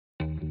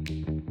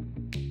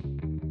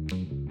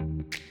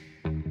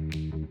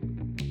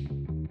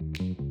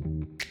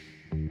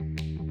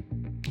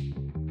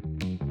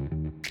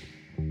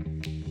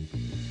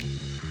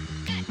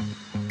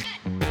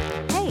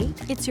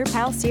It's your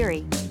pal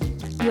Siri.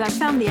 You have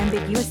found the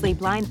Ambiguously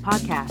Blind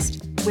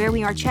podcast, where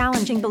we are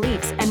challenging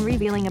beliefs and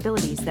revealing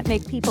abilities that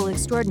make people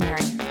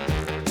extraordinary.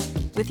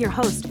 With your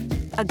host,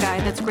 a guy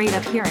that's great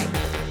at hearing,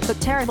 but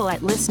terrible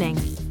at listening,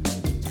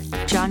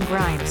 John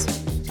Grimes.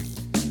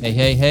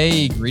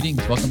 Hey,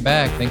 greetings. Welcome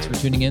back. Thanks for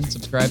tuning in,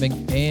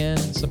 subscribing, and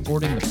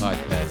supporting the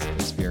podcast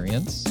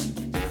experience.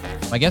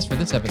 My guest for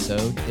this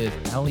episode is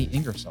Ali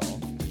Ingersoll,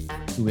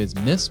 who is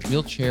Miss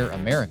Wheelchair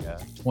America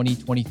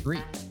 2023.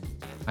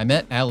 I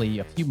met Ali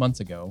a few months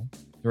ago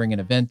during an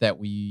event that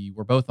we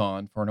were both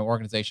on for an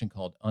organization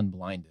called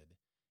Unblinded.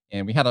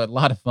 And we had a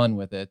lot of fun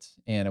with it.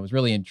 And I was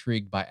really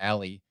intrigued by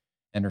Ali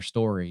and her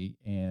story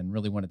and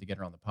really wanted to get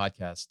her on the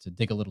podcast to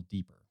dig a little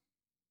deeper.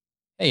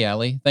 Hey,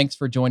 Ali, thanks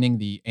for joining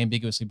the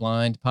Ambiguously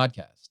Blind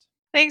podcast.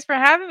 Thanks for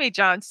having me,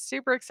 John.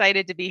 Super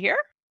excited to be here.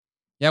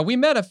 Yeah, we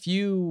met a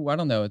few, I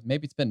don't know,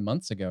 maybe it's been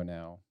months ago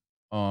now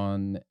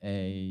on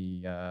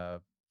a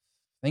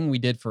thing we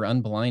did for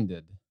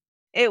Unblinded.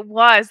 That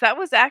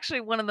was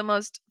actually one of the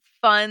most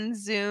fun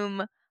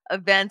Zoom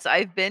events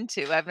I've been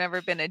to. I've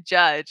never been a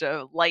judge,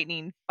 a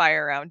lightning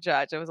fire round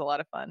judge. It was a lot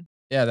of fun.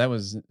 Yeah, that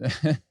was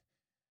it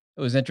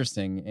was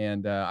interesting,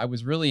 and I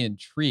was really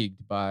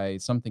intrigued by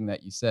something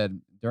that you said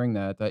during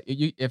that.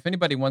 If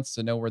anybody wants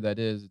to know where that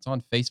is, it's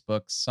on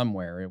Facebook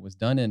somewhere. It was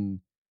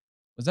done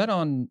was that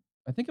on?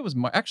 I think it was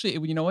actually.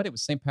 You know what? It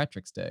was St.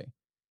 Patrick's Day.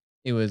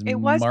 It was It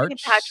was St.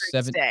 March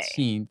Patrick's Day.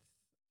 17th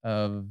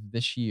of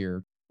this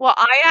year. Well,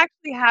 I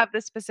actually have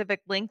the specific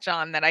link,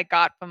 John, that I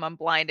got from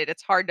Unblinded.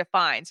 It's hard to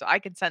find, so I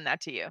can send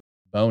that to you.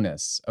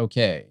 Bonus.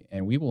 Okay.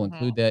 And we will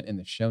include that in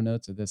the show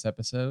notes of this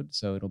episode.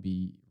 So it'll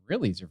be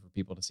real easier for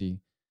people to see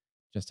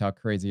just how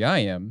crazy I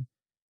am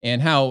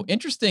and how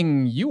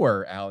interesting you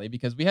are, Ali,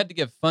 because we had to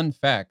give fun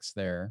facts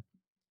there.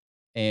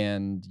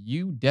 And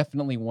you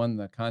definitely won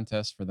the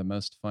contest for the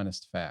most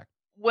funnest fact.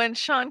 When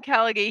Sean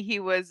Callagay, he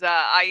was,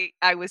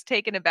 I was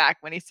taken aback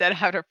when he said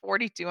out of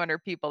 4,200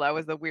 people, that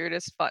was the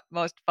weirdest,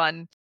 most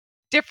fun,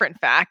 different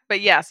fact. But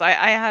yes, I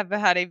have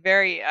had a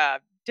very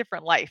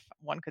different life,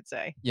 one could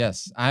say.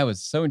 Yes, I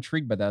was so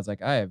intrigued by that. I was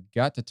like, I have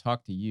got to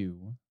talk to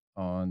you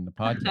on the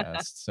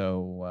podcast.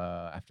 So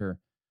after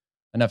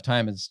enough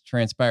time has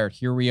transpired,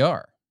 here we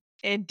are.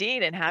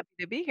 Indeed, and happy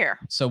to be here.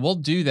 So we'll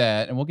do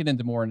that, and we'll get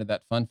into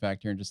that fun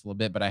fact here in just a little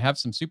bit. But I have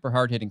some super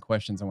hard-hitting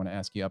questions I want to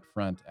ask you up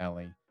front,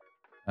 Ali.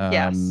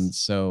 Yes.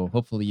 So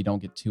hopefully you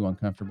don't get too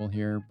uncomfortable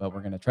here, but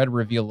we're going to try to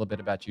reveal a little bit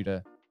about you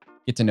to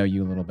get to know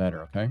you a little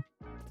better, okay?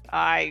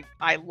 I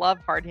love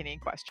hard-hitting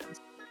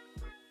questions.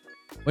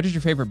 What is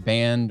your favorite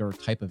band or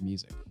type of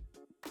music?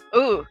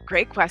 Ooh,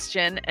 great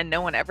question, and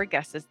no one ever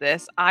guesses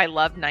this. I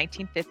love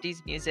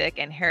 1950s music,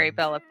 and Harry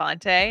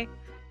Belafonte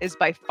is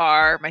by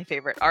far my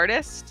favorite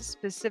artist,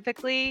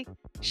 specifically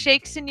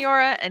Shake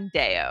Senora and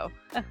Deo.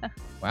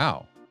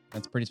 Wow,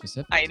 that's pretty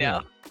specific. I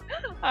know.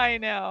 I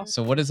know.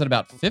 So what is it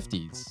about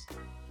 50s?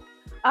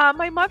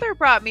 My mother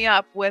brought me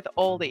up with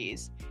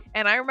oldies,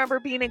 and I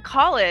remember being in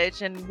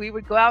college, and we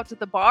would go out to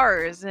the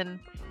bars, and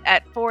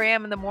at 4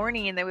 a.m. in the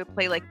morning, and they would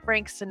play like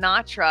Frank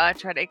Sinatra,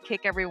 try to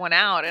kick everyone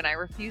out, and I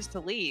refused to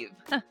leave.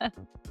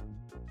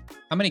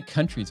 How many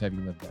countries have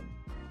you lived in?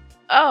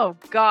 Oh,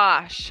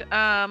 gosh.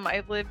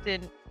 I've lived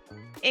in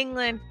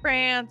England,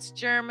 France,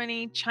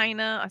 Germany,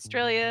 China,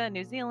 Australia,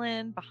 New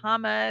Zealand,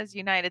 Bahamas,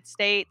 United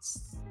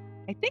States.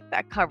 I think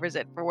that covers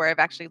it for where I've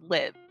actually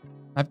lived.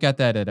 I've got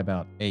that at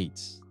about 8.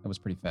 That was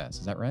pretty fast.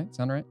 Is that right?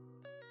 Sound right?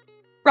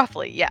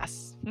 Roughly,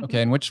 yes.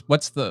 Okay, and which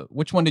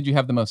one did you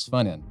have the most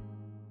fun in?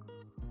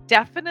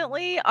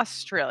 Definitely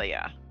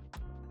Australia.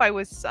 I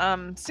was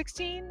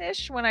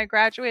 16-ish when I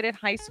graduated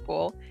high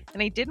school,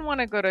 and I didn't want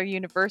to go to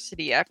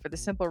university yet for the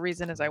simple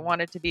reason is I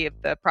wanted to be of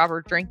the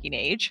proper drinking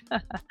age.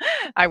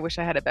 I wish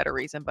I had a better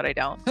reason, but I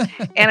don't.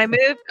 And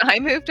I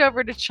moved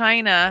over to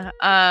China,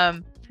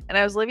 and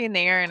I was living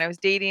there, and I was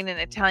dating an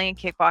Italian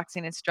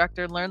kickboxing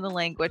instructor, learned the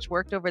language,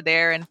 worked over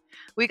there, and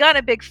we got in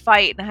a big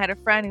fight, and I had a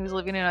friend who was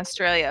living in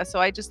Australia, so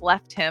I just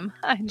left him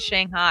in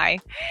Shanghai,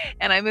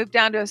 and I moved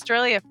down to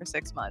Australia for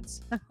 6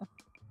 months.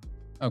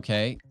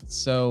 Okay,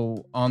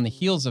 so on the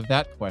heels of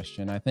that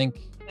question, I think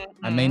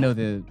I may know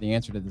the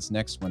answer to this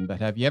next one, but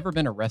have you ever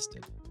been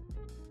arrested?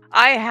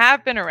 I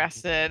have been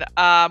arrested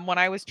when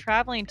I was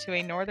traveling to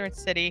a northern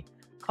city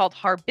called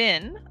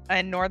Harbin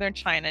in northern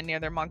China near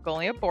the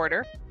Mongolia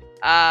border.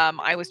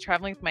 I was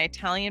traveling with my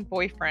Italian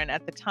boyfriend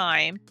at the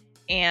time,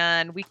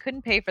 and we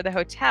couldn't pay for the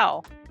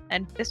hotel.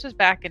 And this was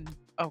back in,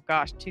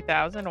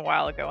 2000, a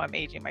while ago. I'm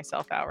aging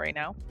myself out right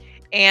now.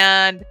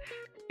 And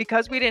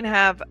because we didn't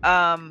have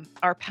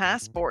our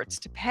passports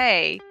to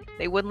pay,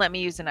 they wouldn't let me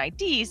use an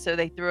ID, so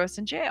they threw us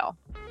in jail.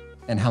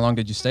 And how long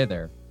did you stay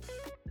there?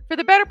 For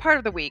the better part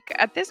of the week.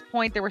 At this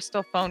point, there were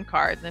still phone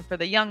cards. And for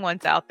the young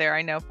ones out there,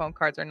 I know phone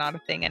cards are not a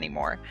thing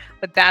anymore.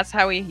 But that's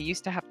how we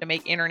used to have to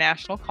make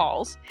international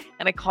calls.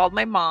 And I called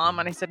my mom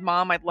and I said,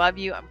 Mom, I love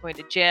you. I'm going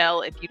to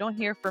jail. If you don't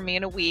hear from me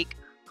in a week,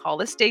 call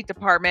the State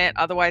Department.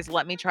 Otherwise,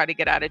 let me try to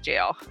get out of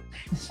jail.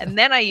 And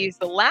then I used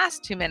the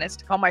last 2 minutes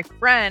to call my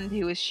friend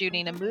who was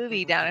shooting a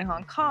movie down in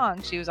Hong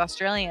Kong. She was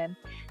Australian.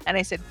 And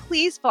I said,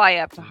 please fly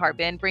up to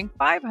Harbin, bring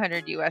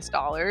 500 US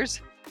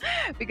dollars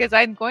because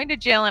I'm going to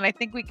jail and I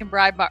think we can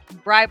bribe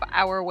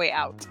our way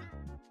out.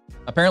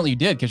 Apparently you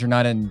did, because you're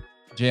not in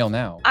jail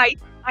now.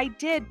 I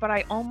did, but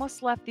I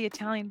almost left the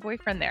Italian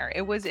boyfriend there.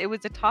 It was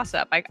a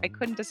toss-up. I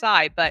couldn't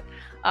decide, but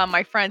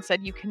my friend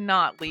said you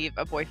cannot leave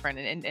a boyfriend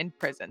in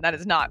prison. That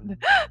is not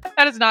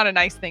a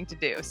nice thing to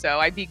do. So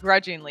I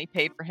begrudgingly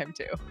paid for him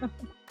too.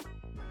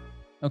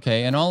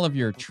 Okay, and all of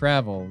your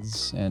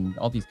travels and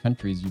all these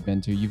countries you've been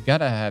to, you've got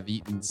to have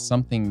eaten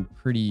something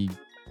pretty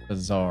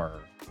bizarre.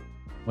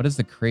 What is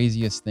the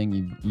craziest thing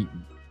you've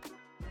eaten?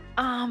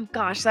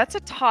 Gosh, that's a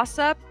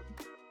toss-up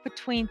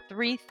between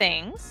three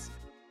things.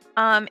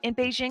 In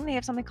Beijing, they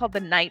have something called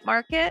the night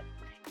market,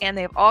 and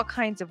they have all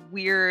kinds of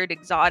weird,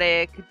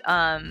 exotic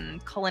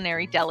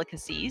culinary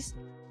delicacies.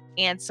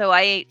 And so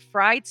I ate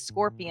fried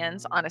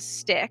scorpions on a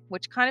stick,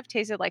 which kind of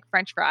tasted like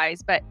French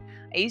fries. But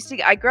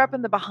I grew up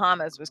in the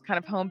Bahamas, was kind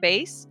of home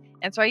base.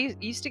 And so I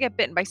used to get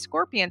bitten by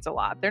scorpions a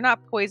lot. They're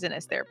not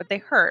poisonous there, but they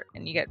hurt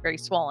and you get very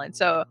swollen.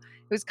 So it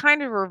was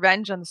kind of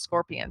revenge on the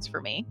scorpions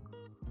for me.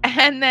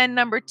 And then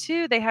number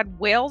two, they had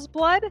whale's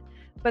blood,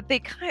 but they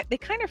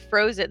kind of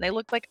froze it and they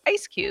looked like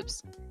ice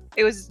cubes.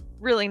 It was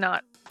really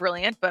not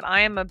brilliant, but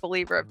I am a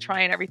believer of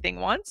trying everything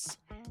once.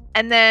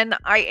 And then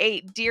I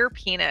ate deer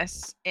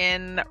penis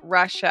in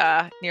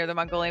Russia near the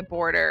Mongolian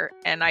border,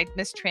 and I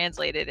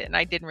mistranslated it, and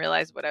I didn't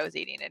realize what I was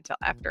eating until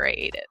after I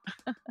ate it.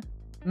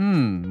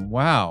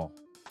 Wow.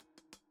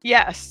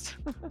 Yes.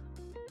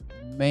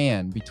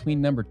 Man, between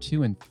number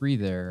 2 and 3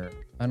 there,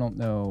 I don't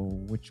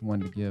know which one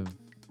to give.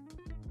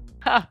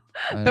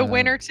 The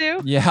winner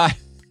too? Yeah.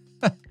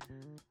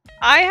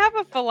 I have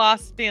a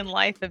philosophy in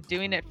life of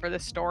doing it for the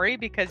story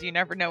because you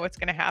never know what's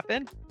going to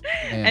happen.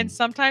 Man. And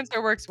sometimes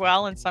it works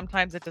well and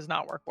sometimes it does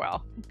not work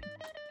well.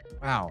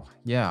 Wow.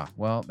 Yeah.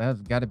 Well, that's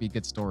got to be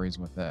good stories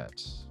with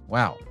that.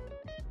 Wow.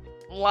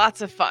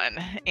 Lots of fun.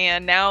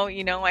 And now,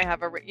 I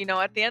have at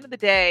the end of the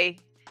day,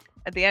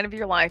 at the end of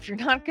your life, you're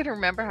not going to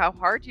remember how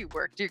hard you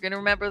worked. You're going to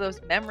remember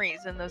those memories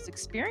and those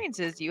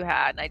experiences you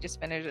had. And I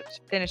just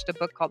finished a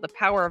book called The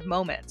Power of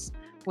Moments,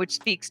 which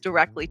speaks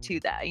directly to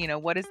that.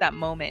 What is that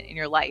moment in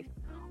your life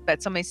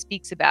that somebody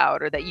speaks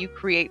about or that you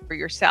create for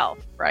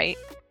yourself, right?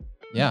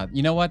 Yeah.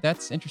 You know what?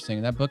 That's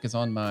interesting. That book is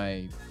on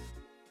my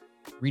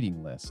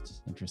reading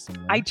list.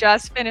 Interestingly. I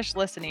just finished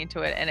listening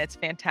to it and it's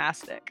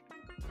fantastic.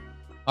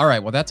 All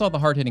right. Well, that's all the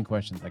hard-hitting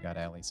questions I got,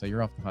 Allie. So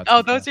you're off the hot Oh,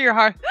 seat those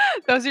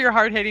are your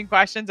hard-hitting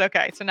questions.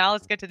 Okay. So now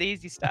let's get to the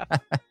easy stuff.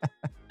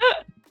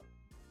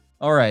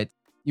 All right.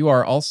 You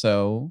are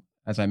also,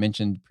 as I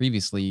mentioned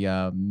previously,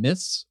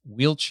 Miss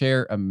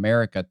Wheelchair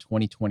America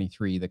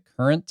 2023, the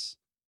current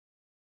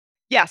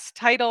Yes.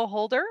 Title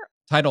holder.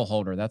 title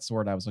holder. That's the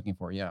word I was looking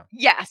for. Yeah.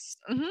 Yes.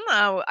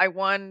 I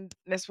won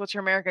Miss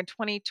Wheelchair America in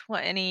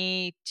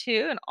 2022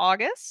 in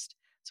August.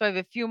 So I have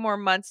a few more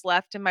months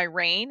left in my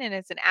reign, and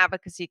it's an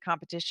advocacy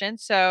competition.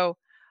 So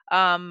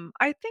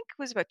I think it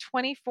was about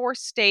 24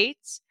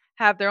 states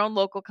have their own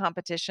local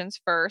competitions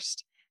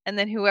first. And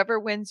then whoever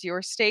wins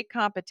your state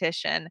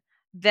competition,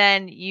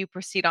 then you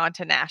proceed on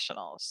to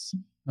nationals.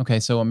 Okay.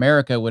 So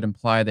America would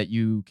imply that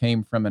you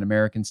came from an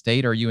American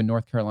state. Are you in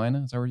North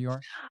Carolina? Is that where you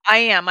are? I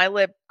am.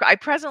 I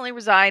presently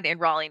reside in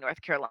Raleigh,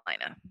 North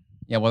Carolina.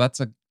 Yeah. Well, that's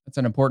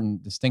an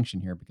important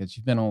distinction here because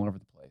you've been all over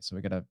the place. So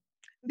we got to.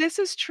 This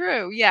is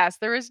true. Yes,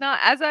 there is not,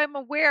 as I'm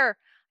aware,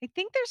 I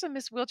think there's a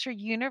Miss Wheelchair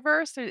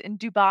Universe in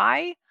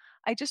Dubai.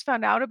 I just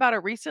found out about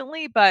it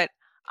recently, but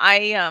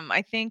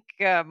I think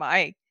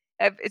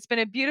it's been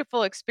a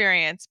beautiful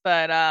experience,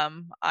 but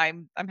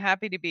I'm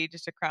happy to be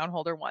just a crown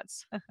holder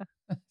once.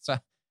 So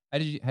how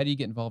do you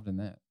get involved in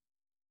that?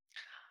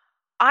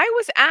 I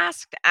was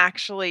asked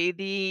actually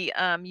the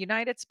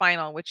United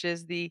Spinal, which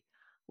is the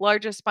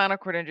largest spinal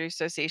cord injury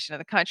association in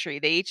the country.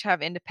 They each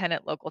have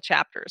independent local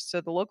chapters. So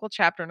the local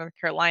chapter in North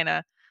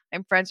Carolina,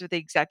 I'm friends with the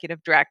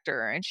executive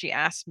director, and she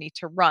asked me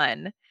to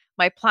run.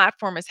 My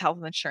platform is health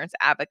insurance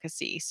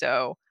advocacy.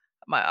 So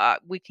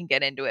we can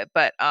get into it,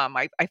 but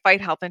I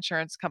fight health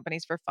insurance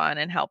companies for fun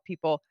and help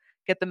people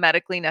get the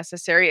medically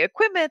necessary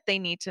equipment they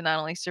need to not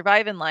only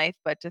survive in life,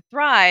 but to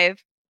thrive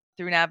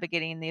through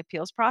navigating the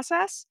appeals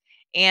process.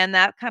 And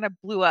that kind of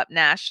blew up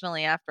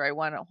nationally after I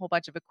won a whole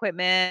bunch of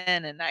equipment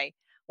and I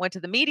went to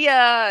the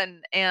media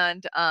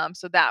and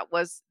so that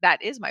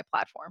is my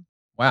platform.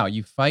 Wow.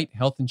 You fight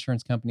health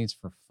insurance companies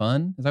for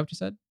fun. Is that what you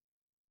said?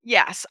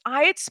 Yes,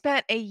 I had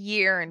spent a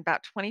year in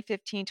about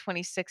 2015,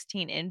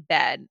 2016 in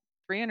bed,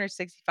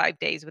 365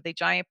 days with a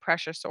giant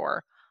pressure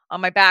sore on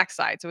my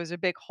backside. So it was a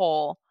big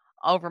hole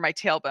over my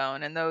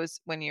tailbone. And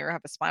those, when you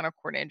have a spinal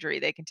cord injury,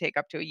 they can take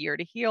up to a year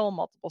to heal,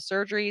 multiple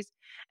surgeries.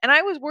 And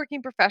I was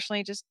working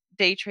professionally, just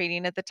day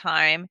trading at the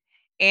time.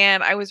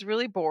 And I was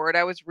really bored.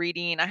 I was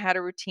reading, I had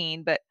a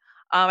routine, but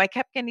I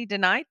kept getting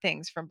denied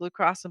things from Blue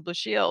Cross and Blue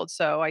Shield.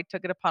 So I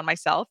took it upon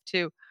myself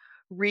to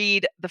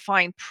read the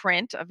fine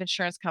print of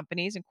insurance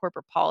companies and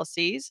corporate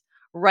policies,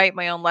 write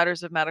my own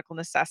letters of medical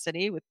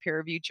necessity with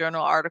peer-reviewed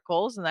journal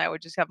articles, and I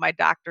would just have my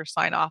doctor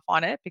sign off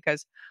on it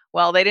because,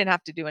 well, they didn't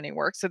have to do any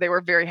work, so they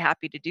were very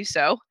happy to do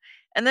so.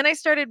 And then I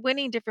started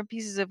winning different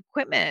pieces of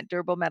equipment,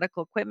 durable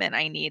medical equipment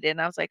I needed.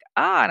 And I was like,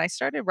 and I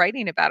started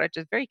writing about it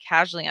just very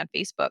casually on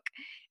Facebook.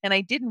 And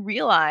I didn't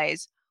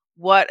realize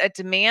what a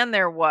demand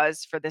there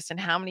was for this and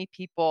how many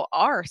people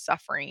are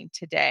suffering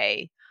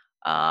today.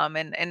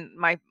 And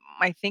my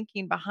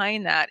thinking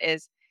behind that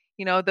is,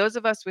 those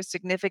of us with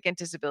significant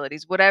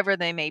disabilities, whatever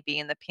they may be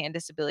in the pan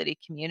disability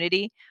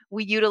community,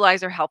 we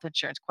utilize our health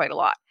insurance quite a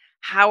lot.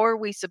 How are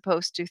we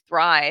supposed to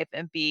thrive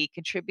and be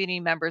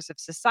contributing members of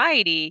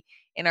society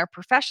in our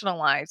professional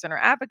lives and our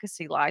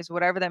advocacy lives,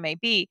 whatever that may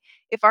be,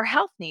 if our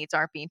health needs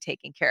aren't being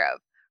taken care of?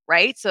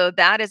 Right. So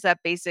that is that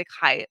basic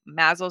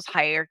Maslow's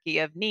hierarchy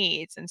of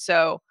needs. And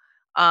so,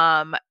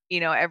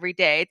 every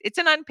day it's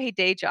an unpaid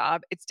day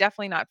job. It's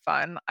definitely not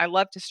fun. I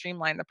love to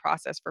streamline the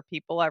process for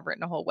people. I've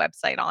written a whole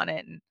website on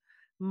it and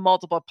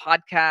multiple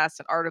podcasts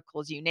and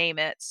articles, you name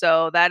it.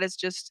 So that is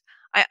just,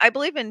 I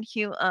believe in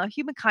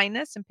human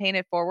kindness and paying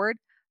it forward.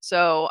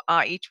 So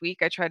each week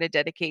I try to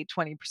dedicate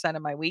 20%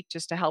 of my week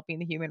just to helping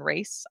the human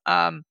race.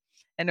 And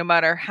no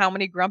matter how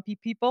many grumpy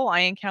people I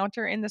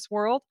encounter in this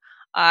world,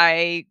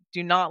 I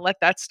do not let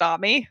that stop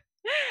me.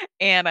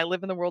 And I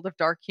live in the world of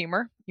dark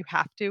humor. You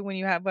have to when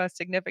you have a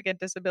significant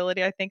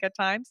disability, I think, at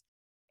times.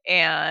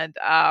 And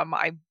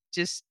I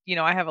just,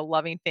 I have a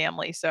loving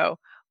family, so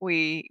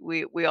we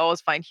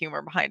always find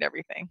humor behind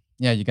everything.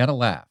 Yeah, you gotta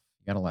laugh.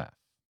 You gotta laugh.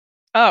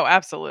 Oh,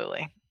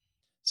 absolutely.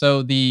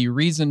 So the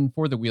reason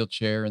for the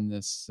wheelchair and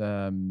this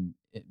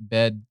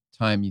bed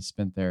time you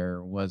spent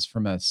there was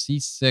from a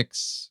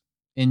C6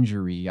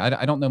 injury.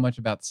 I don't know much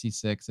about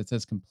C6. It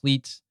says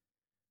complete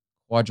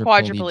quadriplegic.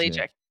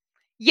 Quadriplegic.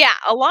 Yeah,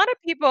 a lot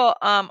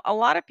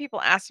of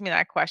people ask me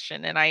that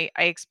question, and I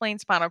explain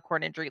spinal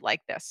cord injury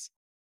like this.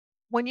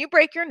 When you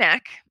break your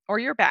neck or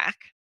your back,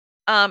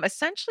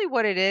 essentially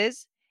what it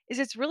is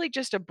it's really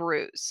just a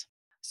bruise.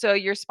 So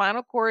your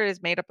spinal cord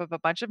is made up of a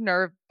bunch of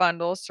nerve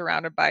bundles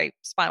surrounded by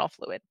spinal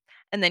fluid,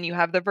 and then you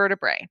have the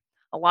vertebrae.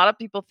 A lot of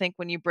people think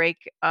when you break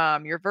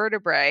your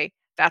vertebrae,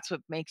 that's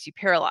what makes you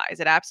paralyzed.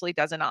 It absolutely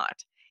does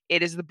not.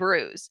 It is the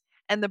bruise,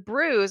 and the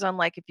bruise,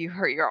 unlike if you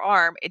hurt your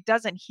arm, it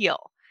doesn't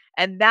heal.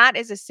 And that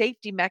is a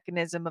safety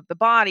mechanism of the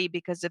body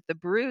because if the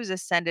bruise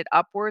ascended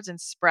upwards and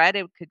spread,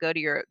 it could go to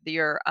your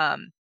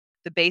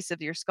the base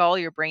of your skull,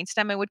 your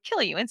brainstem, and would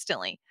kill you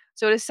instantly.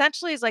 So it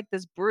essentially is like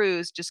this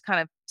bruise just kind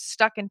of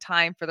stuck in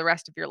time for the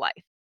rest of your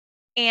life.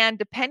 And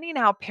depending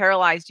how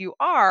paralyzed you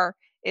are,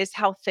 is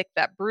how thick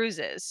that bruise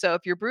is. So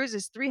if your bruise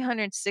is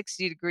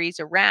 360 degrees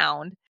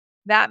around,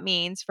 that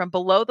means from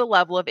below the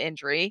level of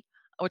injury,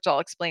 which I'll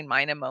explain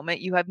mine in a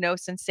moment, you have no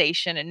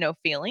sensation and no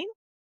feeling.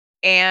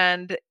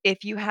 And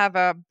if you have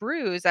a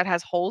bruise that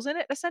has holes in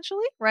it,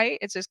 essentially, right?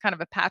 It's just kind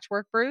of a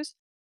patchwork bruise.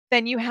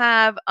 Then you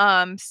have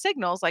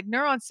signals like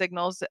neuron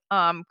signals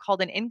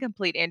called an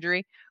incomplete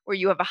injury, where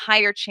you have a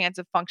higher chance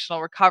of functional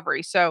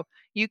recovery. So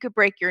you could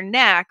break your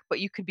neck,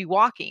 but you could be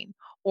walking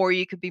or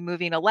you could be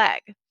moving a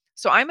leg.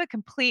 So I'm a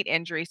complete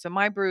injury. So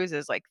my bruise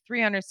is like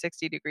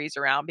 360 degrees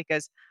around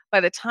because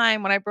by the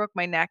time when I broke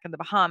my neck in the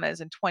Bahamas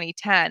in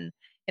 2010,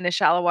 in a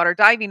shallow water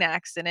diving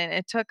accident.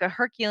 It took a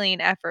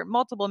Herculean effort,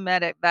 multiple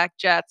medevac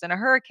jets, and a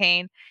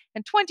hurricane,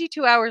 and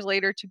 22 hours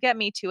later to get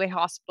me to a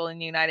hospital in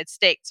the United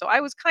States. So I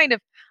was kind of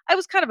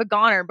a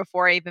goner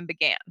before I even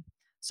began.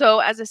 So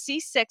as a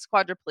C6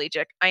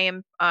 quadriplegic, I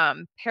am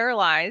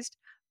paralyzed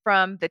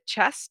from the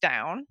chest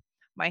down.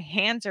 My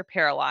hands are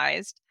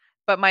paralyzed,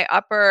 but my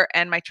upper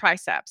and my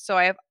triceps. So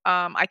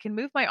I can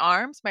move my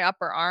arms, my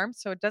upper arms,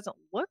 so it doesn't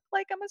look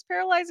like I'm as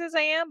paralyzed as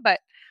I am, but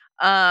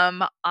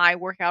I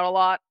work out a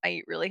lot. I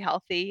eat really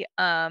healthy.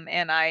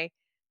 And I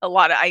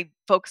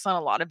focus on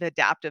a lot of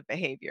adaptive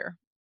behavior.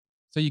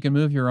 So you can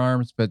move your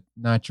arms, but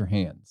not your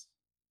hands.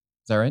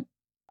 Is that right?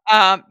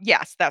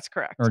 Yes, that's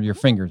correct. Or your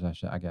fingers,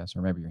 I guess,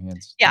 or maybe your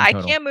hands Yeah, in I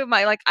total. can't move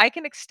I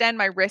can extend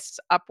my wrists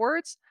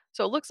upwards.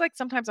 So it looks like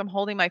sometimes I'm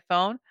holding my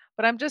phone,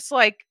 but I'm just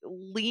like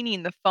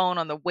leaning the phone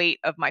on the weight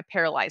of my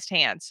paralyzed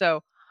hand. So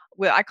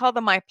I call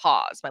them my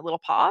paws, my little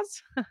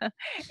paws.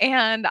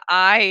 And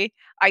I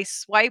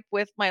swipe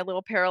with my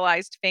little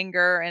paralyzed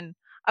finger and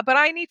but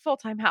I need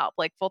full-time help,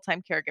 like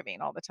full-time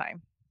caregiving all the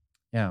time.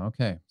 Yeah,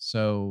 okay.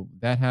 So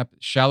that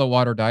happened shallow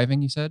water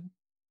diving, you said?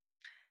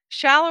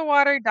 Shallow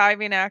water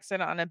diving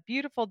accident on a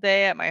beautiful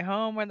day at my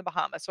home in the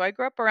Bahamas. So I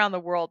grew up around the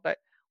world, but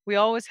we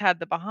always had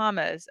the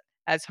Bahamas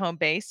as home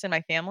base in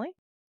my family.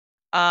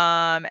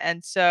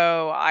 And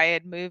so I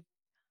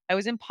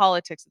was in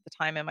politics at the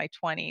time in my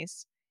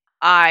 20s.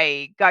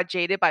 I got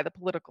jaded by the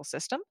political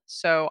system.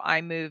 So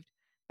I moved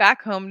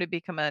back home to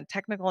become a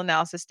technical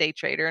analysis day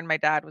trader, and my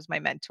dad was my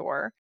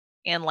mentor.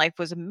 And life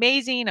was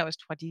amazing. I was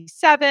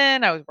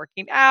 27. I was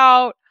working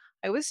out.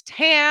 I was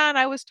tan.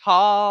 I was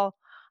tall.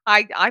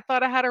 I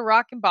thought I had a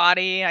rocking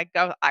body.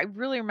 I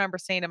really remember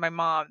saying to my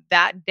mom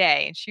that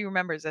day, and she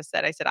remembers I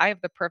said, I have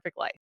the perfect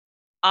life.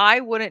 I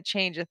wouldn't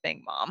change a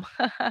thing, mom.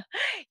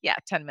 Yeah,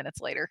 10 minutes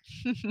later.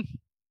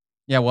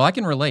 Yeah, well, I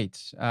can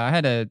relate. I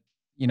had a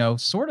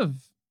sort of,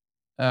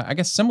 I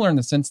guess, similar in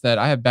the sense that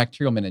I have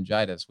bacterial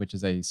meningitis, which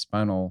is a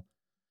spinal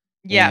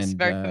Yes, and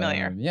very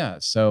familiar. yeah,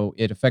 so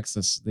it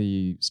affects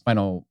the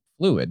spinal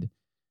fluid.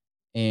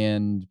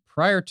 And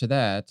prior to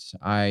that,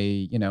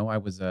 I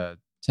was a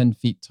 10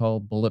 feet tall,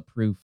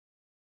 bulletproof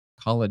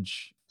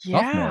college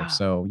sophomore. Yeah.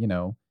 So You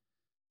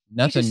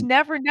just nothing,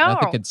 never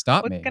nothing know could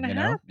stop what's me. gonna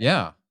happen.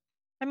 Yeah,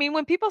 I mean,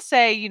 when people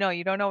say, you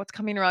don't know what's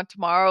coming around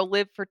tomorrow,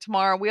 live for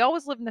tomorrow, we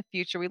always live in the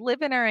future. We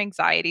live in our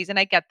anxieties, and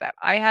I get that.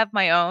 I have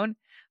my own,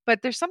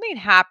 but there's something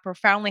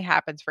profoundly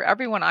happens for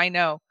everyone I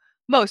know,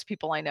 most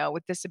people I know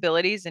with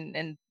disabilities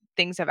and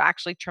things have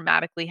actually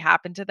traumatically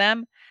happened to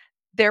them.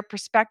 Their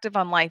perspective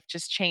on life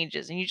just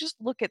changes and you just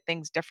look at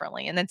things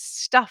differently. And then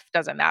stuff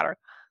doesn't matter.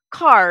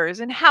 Cars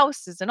and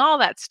houses and all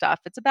that stuff.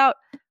 It's about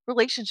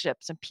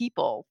relationships and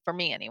people for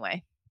me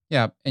anyway.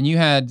 yeah. And you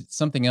had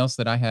something else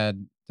that I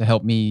had to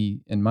help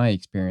me in my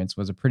experience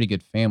was a pretty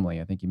good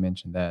family. I think you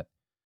mentioned that.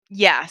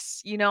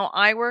 Yes,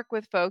 I work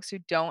with folks who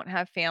don't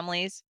have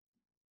families,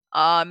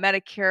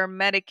 Medicare,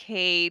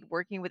 Medicaid,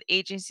 working with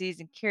agencies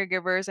and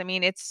caregivers. I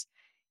mean, it's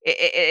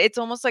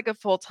almost like a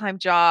full-time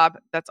job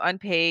that's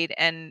unpaid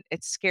and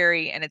it's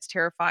scary and it's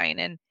terrifying.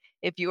 And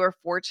if you are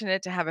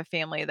fortunate to have a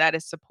family that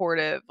is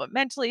supportive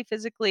mentally,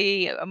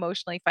 physically,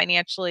 emotionally,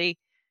 financially,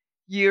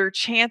 your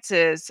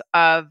chances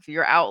of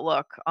your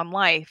outlook on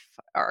life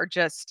are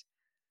just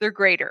they're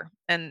greater.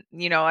 And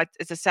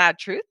it's a sad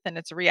truth and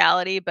it's a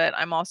reality, but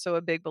I'm also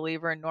a big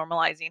believer in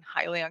normalizing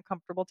highly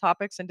uncomfortable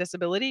topics and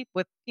disability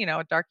with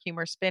a dark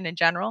humor spin in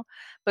general.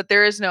 But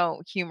there is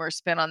no humor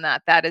spin on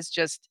that. That is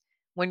just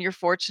when you're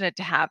fortunate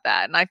to have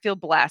that, and I feel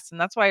blessed,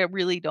 and that's why I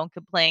really don't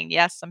complain.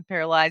 Yes, I'm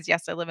paralyzed.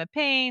 Yes, I live in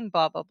pain,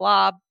 blah blah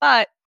blah,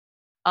 but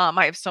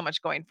I have so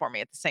much going for me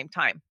at the same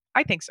time.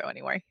 I think so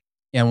anyway.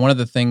 Yeah, and one of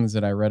the things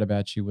that I read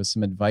about you was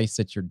some advice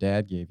that your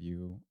dad gave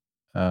you.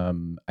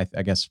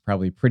 I guess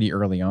probably pretty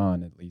early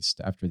on, at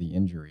least after the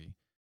injury.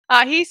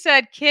 He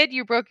said, "Kid,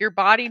 you broke your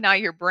body, now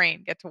your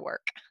brain. Get to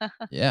work."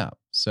 Yeah.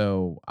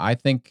 So I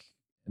think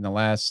in the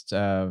last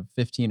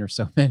 15 or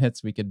so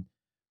minutes, we could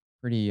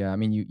pretty. I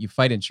mean, you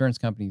fight insurance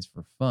companies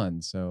for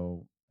fun,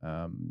 so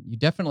you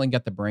definitely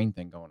got the brain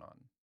thing going on.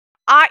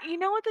 You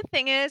know what the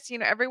thing is?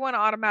 Everyone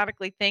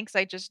automatically thinks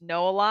I just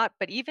know a lot,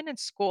 but even in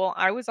school,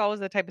 I was always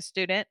the type of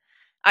student.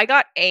 I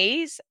got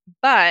A's,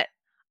 but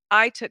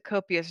I took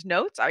copious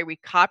notes. I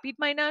recopied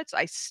my notes.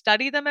 I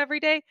study them every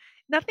day.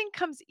 Nothing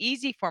comes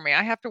easy for me.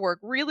 I have to work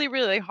really,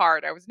 really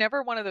hard. I was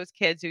never one of those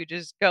kids who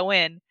just go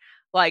in,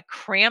 like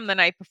cram the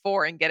night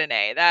before and get an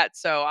A.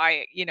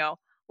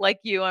 Like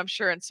you, I'm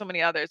sure, and so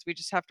many others, we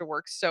just have to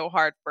work so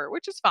hard for it,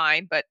 which is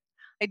fine. But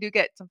I do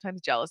get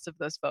sometimes jealous of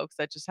those folks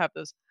that just have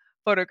those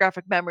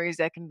photographic memories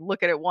that can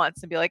look at it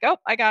once and be like, "Oh,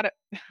 I got it."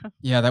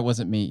 Yeah, that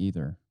wasn't me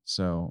either,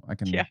 so I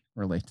Yeah. can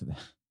relate to that.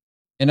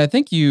 And I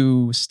think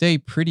you stay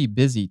pretty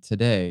busy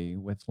today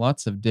with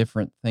lots of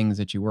different things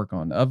that you work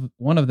on. Of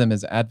one of them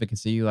is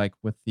advocacy, like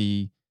with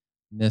the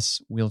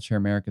Miss Wheelchair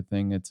America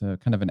thing. It's a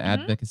kind of an Mhm.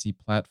 advocacy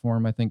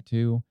platform, I think,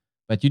 too.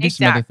 But you do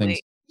some other things.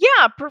 Exactly.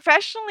 Yeah,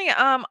 professionally,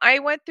 I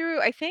went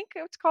through, I think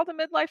it's called a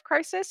midlife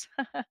crisis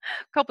a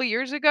couple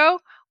years ago,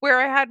 where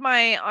I had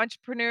my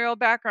entrepreneurial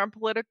background,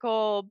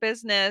 political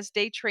business,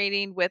 day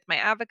trading with my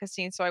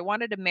advocacy, and so I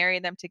wanted to marry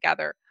them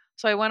together.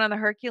 So I went on the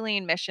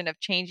Herculean mission of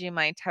changing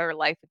my entire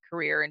life and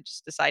career and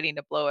just deciding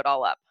to blow it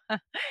all up.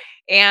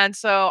 And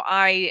so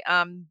I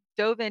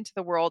dove into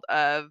the world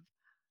of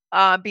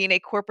being a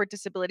corporate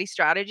disability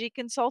strategy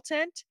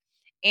consultant.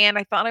 And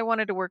I thought I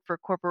wanted to work for a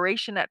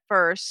corporation at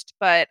first,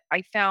 but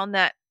I found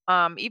that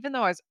even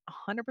though I was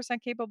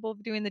 100% capable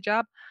of doing the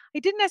job, I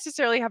didn't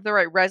necessarily have the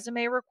right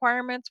resume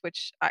requirements,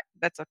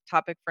 that's a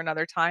topic for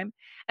another time.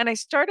 And I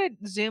started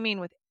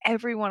Zooming with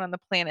everyone on the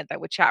planet that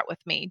would chat with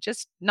me,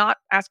 just not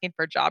asking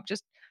for a job,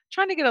 just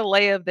trying to get a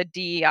lay of the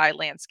DEI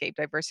landscape,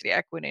 diversity,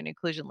 equity, and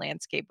inclusion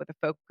landscape with a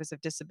focus of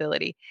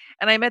disability.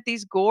 And I met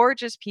these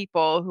gorgeous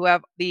people who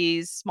have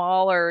these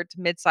smaller to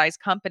mid-sized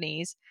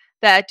companies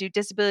that do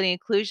disability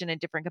inclusion in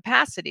different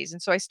capacities.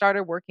 And so I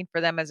started working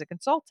for them as a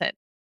consultant.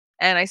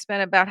 And I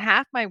spent about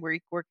half my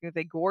week working with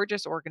a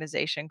gorgeous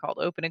organization called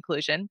Open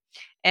Inclusion.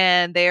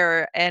 And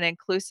they're an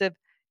inclusive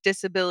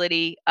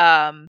disability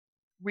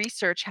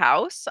research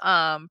house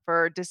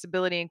for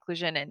disability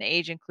inclusion and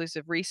age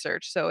inclusive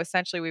research. So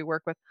essentially, we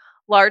work with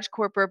large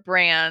corporate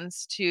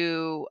brands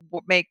to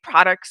make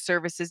products,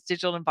 services,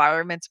 digital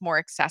environments more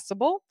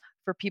accessible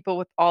for people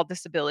with all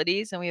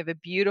disabilities. And we have a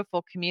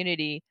beautiful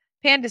community,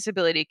 pan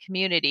disability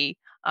community,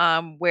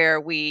 where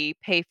we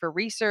pay for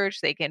research.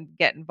 They can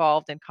get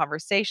involved in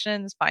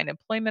conversations, find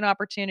employment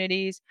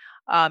opportunities,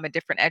 and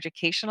different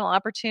educational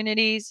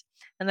opportunities.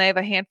 And I have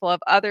a handful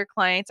of other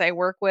clients I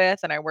work with,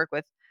 and I work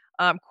with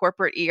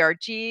corporate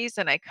ERGs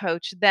and I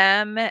coach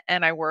them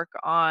and I work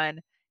on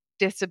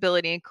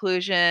disability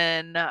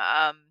inclusion,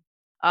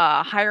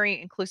 hiring,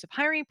 inclusive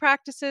hiring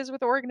practices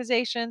with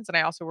organizations. And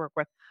I also work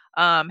with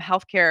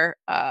healthcare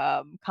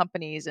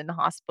companies and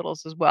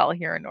hospitals as well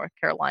here in North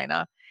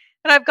Carolina.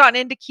 And I've gotten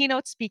into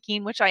keynote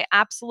speaking, which I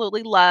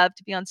absolutely love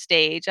to be on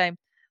stage.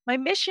 My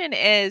mission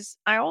is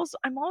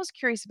I'm always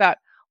curious about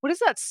What is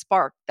that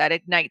spark that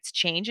ignites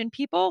change in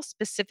people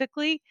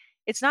specifically?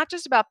 It's not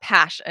just about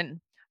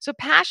passion. So,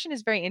 passion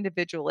is very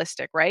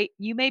individualistic, right?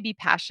 You may be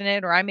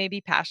passionate, or I may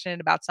be passionate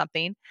about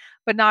something,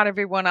 but not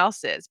everyone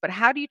else is. But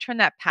how do you turn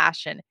that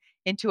passion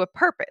into a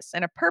purpose?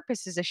 And a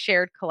purpose is a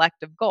shared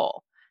collective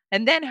goal.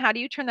 And then how do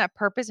you turn that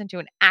purpose into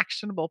an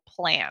actionable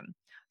plan?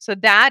 So,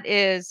 that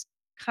is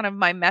kind of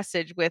my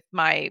message with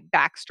my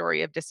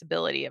backstory of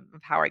disability, of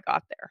how I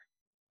got there.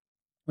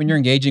 When you're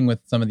engaging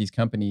with some of these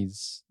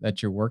companies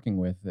that you're working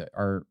with,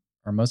 are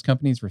most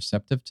companies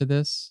receptive to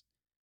this?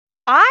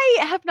 I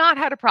have not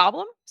had a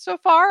problem so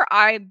far.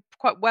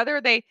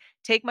 Whether they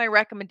take my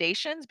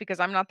recommendations because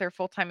I'm not their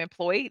full-time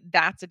employee,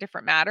 that's a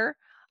different matter.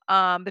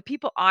 The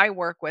people I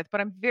work with,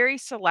 but I'm very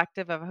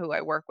selective of who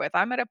I work with.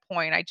 I'm at a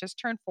point, I just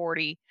turned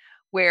 40,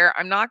 where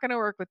I'm not going to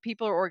work with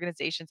people or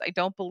organizations I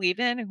don't believe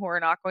in, who are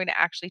not going to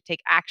actually take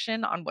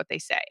action on what they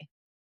say.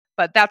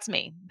 But that's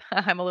me.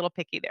 I'm a little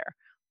picky there.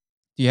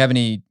 Do you have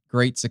any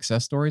great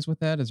success stories with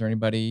that? Is there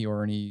anybody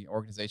or any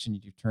organization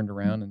you've turned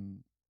around and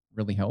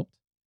really helped?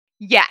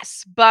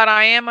 Yes, but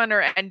I am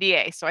under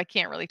NDA, so I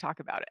can't really talk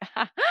about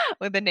it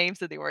with the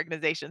names of the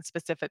organization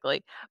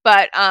specifically.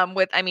 But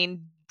I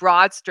mean,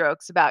 broad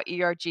strokes about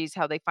ERGs,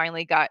 how they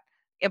finally got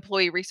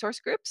employee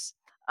resource groups,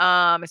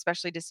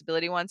 especially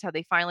disability ones, how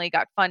they finally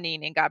got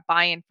funding and got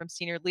buy-in from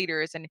senior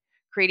leaders, and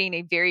creating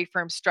a very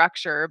firm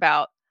structure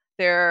about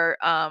their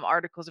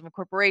articles of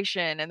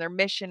incorporation and their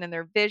mission and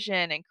their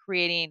vision, and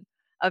creating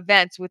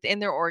events within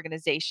their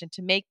organization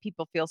to make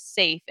people feel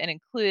safe and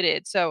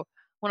included. So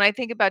when I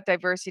think about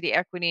diversity,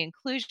 equity,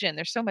 inclusion,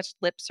 there's so much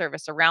lip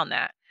service around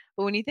that.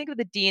 But when you think of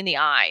the D and the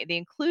I, the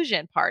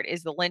inclusion part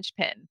is the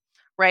linchpin,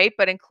 right?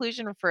 But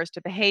inclusion refers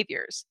to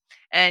behaviors.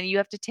 And you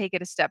have to take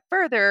it a step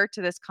further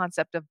to this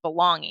concept of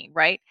belonging,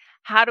 right?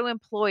 How do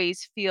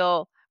employees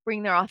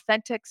bring their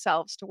authentic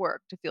selves to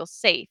work, to feel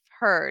safe,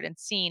 heard, and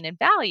seen and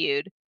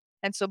valued?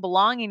 And so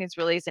belonging is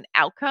really as an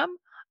outcome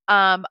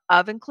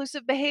of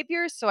inclusive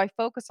behaviors. So I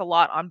focus a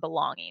lot on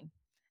belonging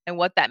and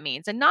what that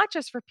means. And not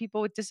just for people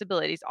with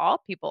disabilities,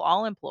 all people,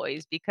 all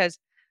employees, because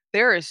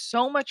there is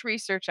so much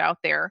research out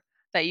there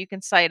that you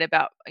can cite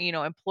about,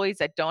 employees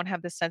that don't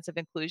have the sense of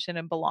inclusion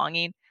and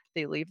belonging.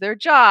 They leave their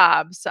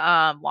jobs,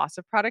 loss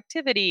of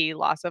productivity,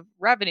 loss of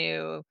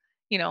revenue.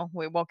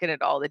 We won't get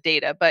into all the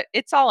data, but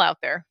it's all out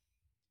there.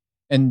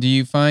 And do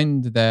you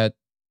find that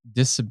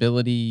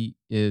disability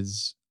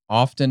is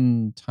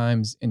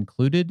oftentimes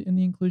included in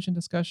the inclusion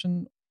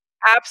discussion?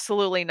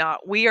 Absolutely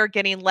not. We are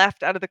getting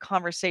left out of the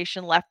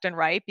conversation left and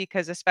right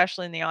because,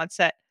 especially in the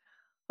onset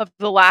of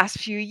the last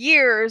few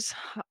years,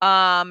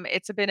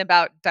 it's been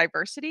about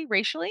diversity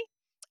racially,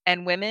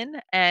 and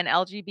women, and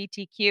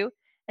LGBTQ,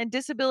 and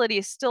disability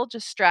is still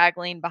just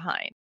straggling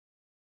behind.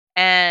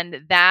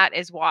 And that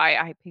is why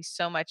I pay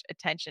so much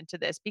attention to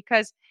this,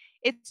 because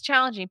it's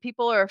challenging.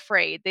 People are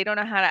afraid. They don't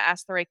know how to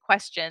ask the right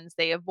questions.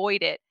 They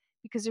avoid it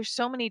because there's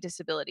so many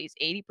disabilities.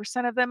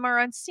 80% of them are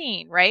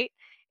unseen, right?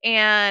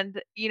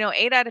 And,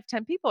 8 out of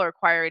 10 people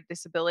acquire a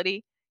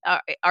disability,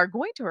 are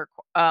going to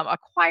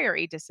acquire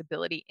a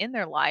disability in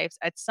their lives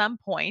at some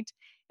point.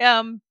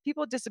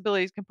 People with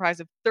disabilities comprise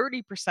of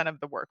 30% of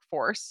the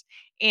workforce,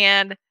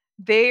 and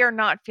they are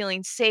not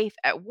feeling safe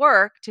at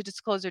work to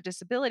disclose their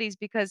disabilities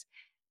because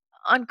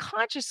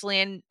unconsciously,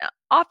 and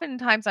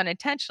oftentimes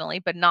unintentionally,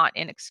 but not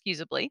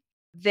inexcusably,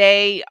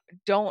 they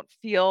don't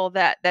feel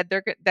that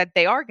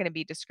they are going to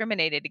be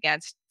discriminated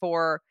against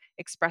for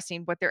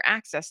expressing what their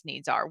access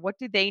needs are. What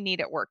do they need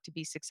at work to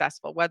be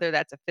successful? Whether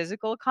that's a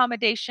physical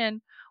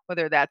accommodation,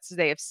 whether that's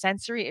they have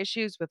sensory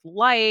issues with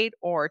light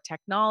or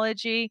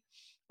technology,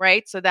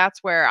 right? So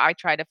that's where I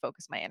try to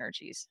focus my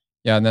energies.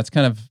 Yeah, and that's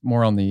kind of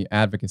more on the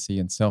advocacy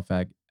and self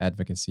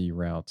advocacy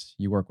route.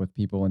 You work with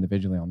people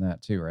individually on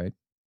that too, right?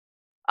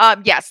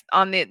 Yes,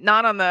 on the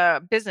not on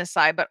the business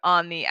side, but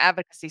on the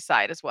advocacy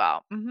side as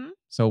well.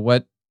 So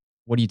what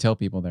do you tell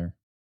people there?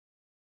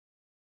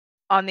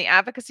 On the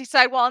advocacy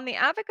side, well, on the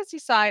advocacy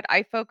side,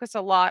 I focus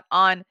a lot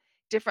on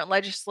different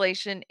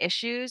legislation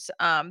issues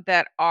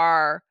that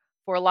are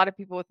for a lot of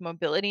people with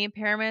mobility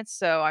impairments.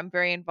 So I'm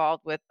very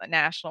involved with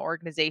national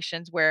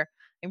organizations where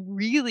I'm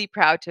really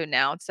proud to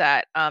announce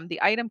that the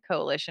ITEM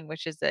Coalition,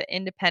 which is the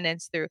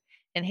Independence Through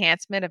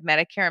Enhancement of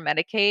Medicare and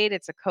Medicaid,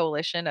 it's a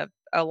coalition of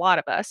a lot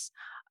of us.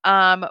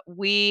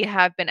 We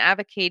have been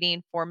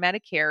advocating for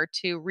Medicare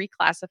to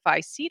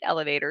reclassify seat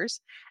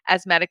elevators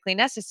as medically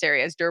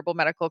necessary, as durable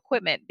medical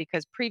equipment,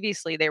 because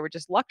previously they were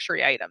just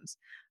luxury items.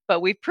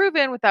 But we've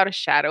proven without a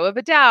shadow of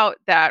a doubt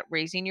that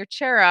raising your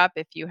chair up,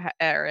 if you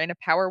are in a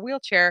power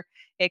wheelchair,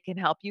 it can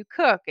help you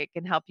cook. It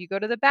can help you go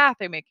to the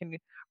bathroom. It can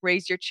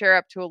raise your chair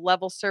up to a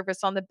level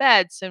surface on the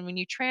bed. So when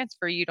you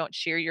transfer, you don't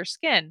shear your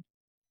skin.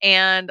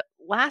 And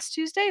last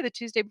Tuesday, the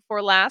Tuesday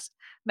before last,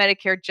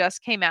 Medicare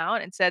just came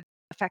out and said,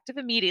 effective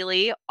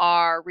immediately,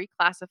 are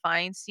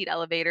reclassifying seat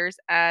elevators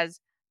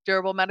as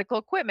durable medical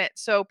equipment.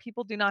 So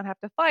people do not have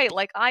to fight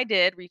like I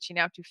did, reaching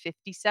out to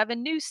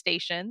 57 news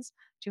stations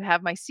to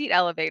have my seat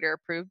elevator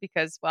approved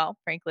because, well,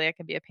 frankly, I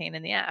can be a pain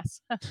in the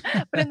ass,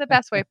 but in the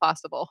best way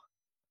possible.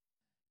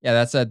 Yeah,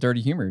 that's that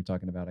dirty humor you're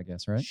talking about, I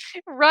guess, right?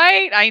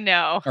 Right? I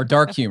know. Or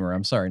dark humor.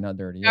 I'm sorry, not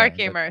dirty. Dark Yeah,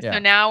 but humor. So yeah.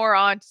 now we're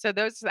on. So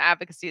those are the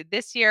advocacy.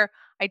 This year,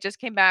 I just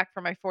came back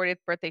from my 40th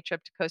birthday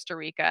trip to Costa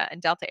Rica,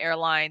 and Delta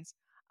Airlines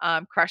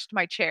crushed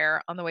my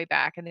chair on the way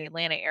back in the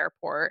Atlanta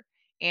airport.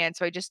 And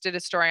so I just did a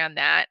story on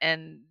that.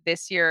 And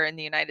this year in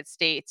the United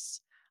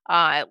States,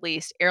 at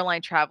least,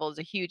 airline travel is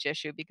a huge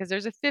issue because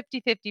there's a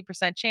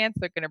 50% chance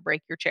they're going to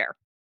break your chair.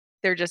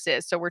 There just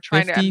is. So we're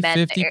trying to Fifty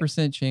amend fifty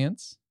percent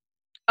chance?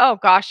 Oh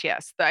gosh,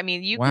 yes. I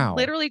mean, you could Wow.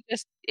 literally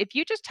just if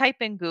you just type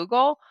in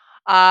Google,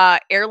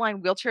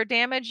 airline wheelchair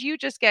damage, you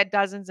just get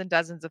dozens and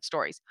dozens of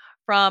stories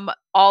from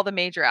all the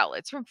major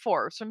outlets, from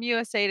Forbes, from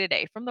USA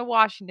Today, from the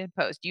Washington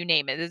Post, you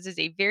name it. This is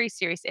a very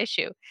serious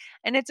issue.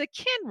 And it's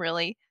akin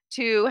really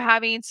to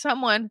having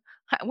someone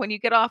when you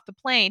get off the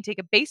plane take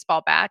a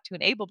baseball bat to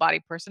an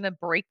able-bodied person and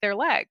break their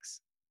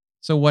legs.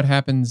 So what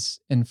happens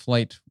in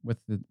flight with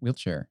the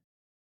wheelchair?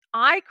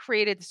 I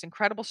created this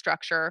incredible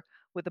structure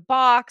with a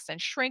box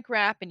and shrink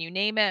wrap and you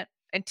name it.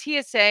 And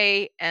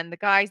TSA and the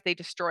guys, they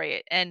destroy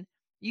it. And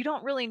you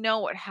don't really know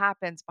what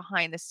happens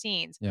behind the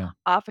scenes. Yeah.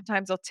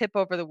 Oftentimes they'll tip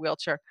over the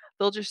wheelchair.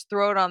 They'll just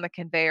throw it on the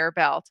conveyor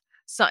belt.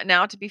 So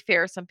now to be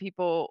fair, some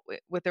people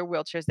with their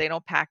wheelchairs, they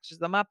don't package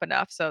them up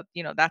enough. So,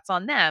 that's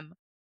on them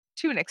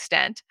to an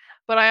extent.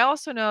 But I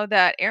also know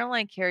that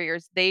airline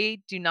carriers,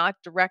 they do not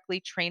directly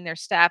train their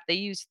staff. They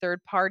use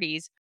third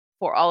parties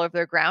for all of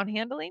their ground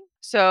handling.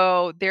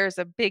 So there's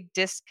a big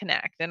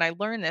disconnect. And I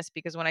learned this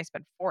because when I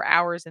spent 4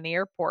 hours in the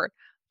airport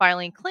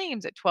filing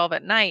claims at 12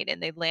 at night in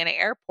the Atlanta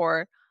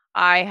airport,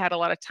 I had a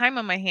lot of time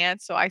on my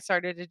hands. So I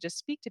started to just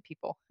speak to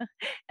people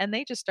and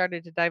they just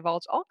started to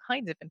divulge all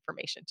kinds of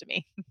information to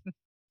me.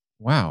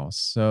 Wow.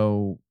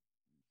 So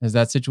has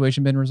that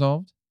situation been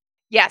resolved?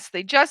 Yes,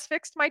 they just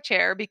fixed my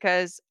chair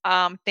because,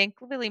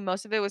 thankfully,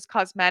 most of it was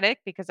cosmetic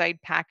because I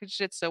packaged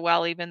it so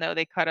well, even though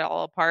they cut it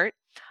all apart.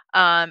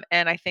 And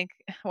I think,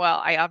 well,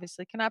 I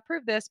obviously cannot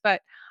prove this,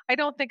 but I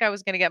don't think I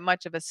was going to get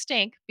much of a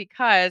stink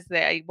because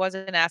I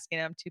wasn't asking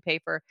them to pay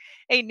for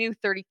a new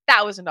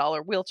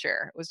 $30,000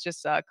 wheelchair. It was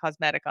just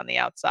cosmetic on the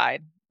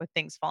outside with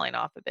things falling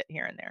off a bit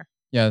here and there.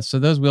 Yeah, so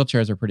those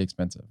wheelchairs are pretty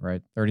expensive,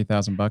 right?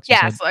 30,000 bucks you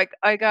said? Yes,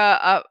 like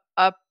a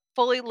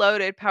fully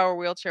loaded power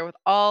wheelchair with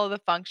all of the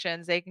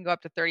functions, they can go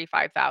up to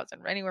 35,000,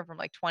 anywhere from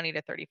like 20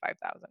 to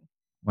 35,000.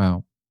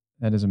 Wow.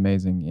 That is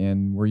amazing.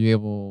 And were you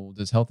able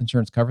does health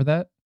insurance cover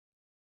that?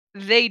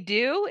 They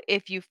do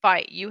if you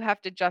fight. You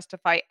have to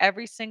justify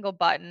every single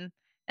button,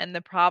 and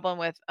the problem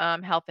with,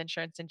 health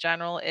insurance in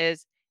general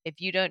is if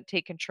you don't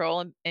take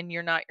control and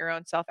you're not your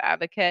own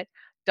self-advocate,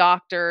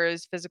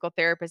 doctors, physical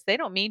therapists, they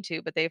don't mean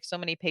to, but they have so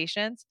many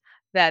patients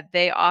that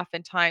they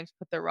oftentimes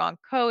put the wrong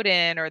code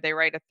in or they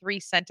write a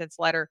three-sentence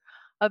letter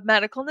of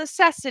medical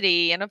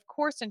necessity, and of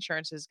course,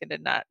 insurance is gonna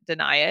not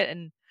deny it,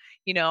 and,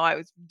 I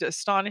was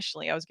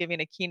astonishingly, I was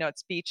giving a keynote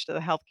speech to the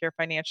Healthcare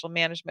Financial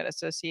Management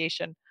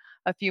Association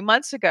a few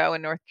months ago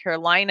in North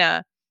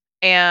Carolina.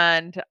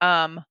 And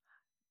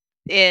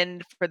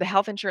in for the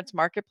health insurance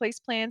marketplace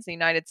plans in the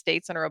United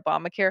States under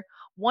Obamacare,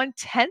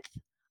 1/10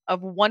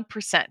 of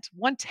 1%,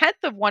 1/10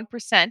 of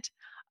 1%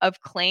 of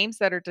claims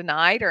that are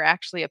denied are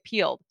actually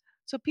appealed.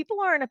 So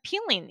people aren't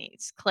appealing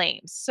these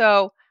claims.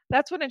 So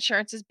that's what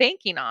insurance is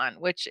banking on,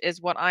 which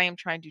is what I am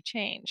trying to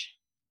change.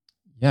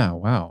 Yeah,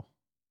 wow.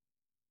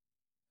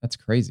 That's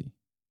crazy.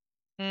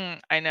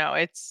 I know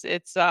it's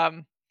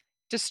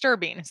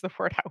disturbing is the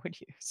word I would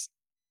use.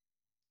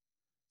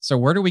 So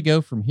where do we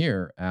go from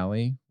here,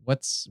 Allie?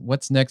 What's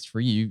next for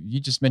you?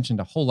 You just mentioned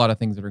a whole lot of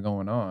things that are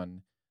going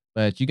on,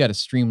 but you got to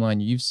streamline.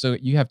 You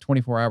have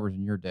 24 hours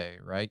in your day,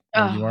 right?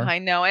 Where Oh, you are? I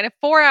know, and if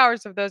 4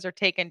 hours of those are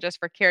taken just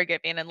for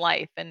caregiving and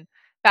life and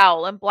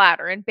bowel and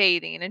bladder and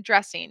bathing and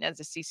dressing as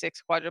a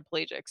C6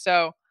 quadriplegic.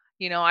 So,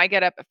 I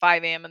get up at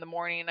 5 a.m. in the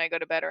morning and I go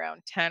to bed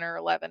around 10 or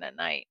 11 at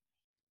night.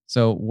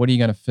 So what are you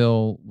going to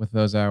fill with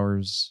those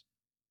hours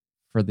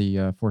for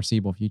the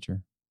foreseeable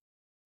future?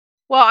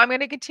 Well, I'm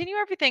gonna continue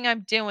everything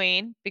I'm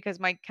doing because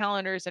my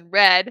calendar is in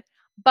red,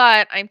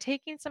 but I'm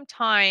taking some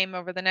time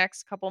over the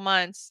next couple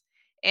months,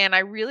 and I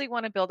really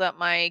wanna build up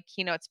my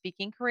keynote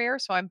speaking career,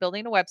 so I'm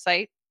building a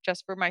website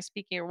just for my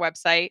speaking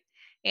website,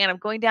 and I'm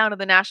going down to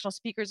the National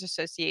Speakers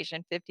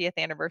Association 50th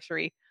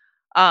anniversary,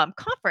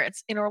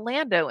 conference in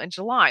Orlando in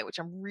July, which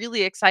I'm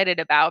really excited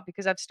about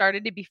because I've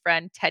started to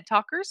befriend TED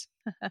Talkers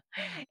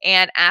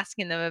and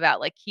asking them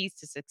about, like, keys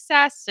to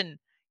success, and,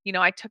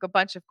 I took a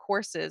bunch of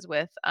courses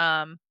with,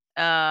 an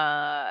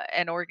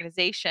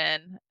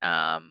organization,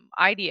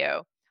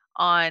 IDEO,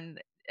 on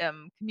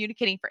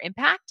communicating for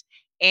impact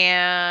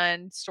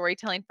and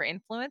storytelling for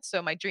influence.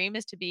 So my dream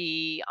is to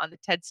be on the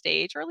TED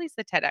stage or at least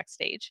the TEDx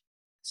stage.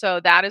 So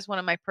that is one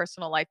of my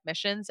personal life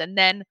missions. And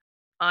then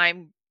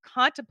I'm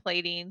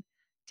contemplating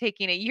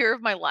taking a year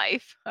of my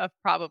life of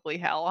probably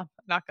hell. I'm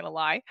not going to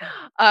lie.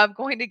 I'm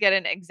going to get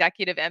an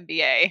executive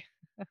MBA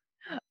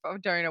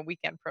during a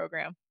weekend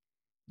program.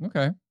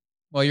 Okay.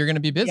 Well, you're going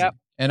to be Yep. busy.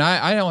 And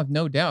I don't have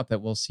no doubt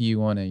that we'll see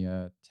you on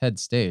a TED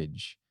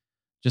stage.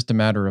 Just a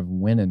matter of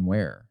when and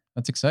where.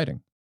 That's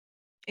exciting.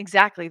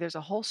 Exactly. There's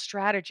a whole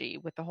strategy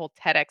with the whole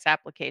TEDx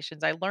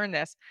applications. I learned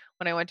this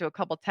when I went to a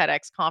couple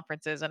TEDx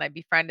conferences and I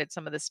befriended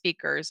some of the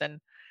speakers. And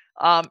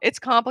it's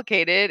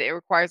complicated. It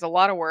requires a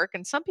lot of work.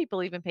 And some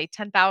people even pay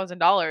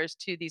 $10,000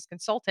 to these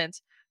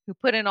consultants who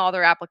put in all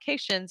their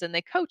applications and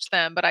they coach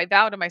them. But I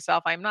vow to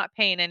myself, I'm not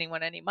paying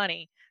anyone any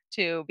money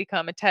to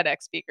become a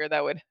TEDx speaker.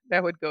 That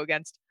would go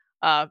against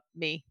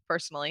me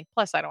personally.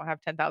 Plus, I don't have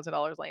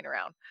 $10,000 laying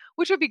around,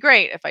 which would be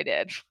great if I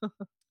did.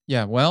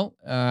 Yeah, well,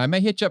 I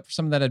may hit you up for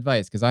some of that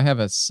advice because I have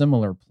a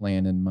similar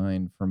plan in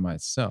mind for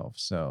myself.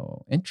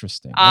 So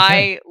interesting. Okay.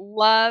 I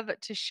love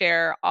to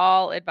share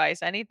all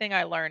advice. Anything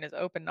I learn is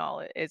open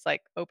knowledge, is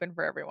like open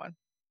for everyone.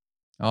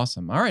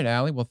 Awesome. All right,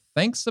 Allie. Well,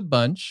 thanks a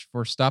bunch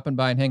for stopping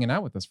by and hanging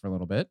out with us for a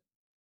little bit.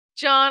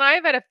 John,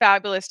 I've had a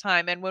fabulous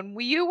time. And when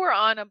you were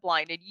on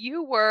Unblinded,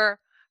 you were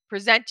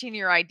presenting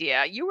your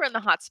idea. You were in the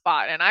hot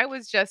spot, and I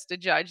was just a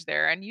judge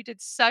there. And you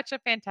did such a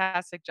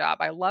fantastic job.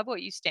 I love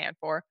what you stand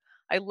for.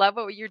 I love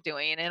what you're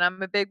doing. And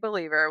I'm a big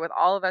believer with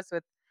all of us,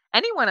 with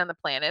anyone on the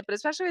planet, but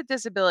especially with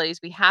disabilities,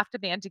 we have to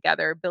band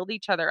together, build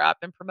each other up,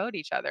 and promote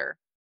each other.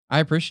 I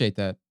appreciate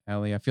that,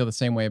 Allie. I feel the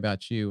same way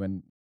about you.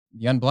 And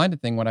the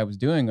unblinded thing, what I was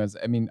doing was,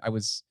 I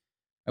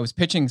was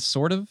pitching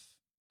sort of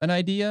an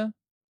idea,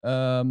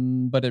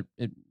 but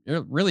it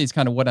really is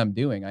kind of what I'm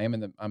doing. I'm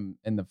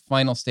in the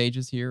final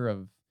stages here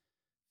of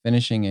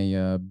finishing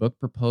a book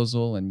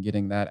proposal and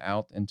getting that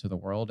out into the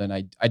world. And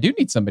I do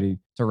need somebody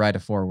to write a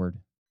forward.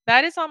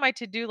 That is on my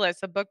to-do list,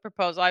 a book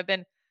proposal. I've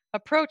been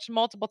approached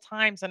multiple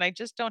times and I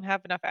just don't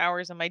have enough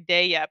hours in my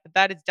day yet, but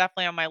that is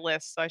definitely on my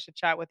list. So I should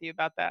chat with you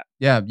about that.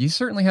 Yeah, you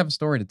certainly have a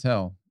story to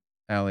tell,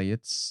 Allie.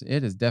 It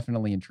is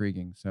definitely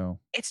intriguing. So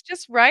It's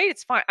just right.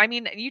 It's fine. I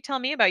mean, you tell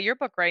me about your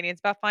book writing. It's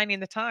about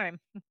finding the time.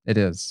 it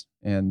is,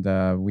 and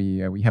we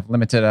have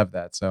limited of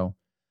that.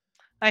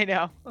 I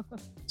know.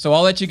 So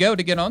I'll let you go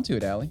to get onto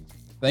it, Allie.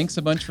 Thanks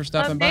a bunch for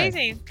stopping by.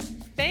 Amazing.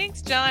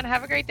 Thanks, John.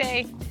 Have a great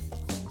day.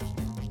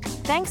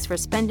 Thanks for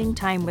spending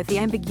time with the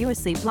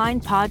Ambiguously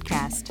Blind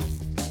podcast.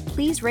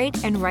 Please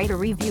rate and write a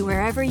review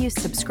wherever you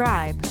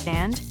subscribe,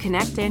 and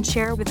connect and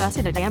share with us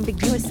at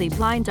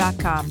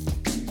ambiguouslyblind.com.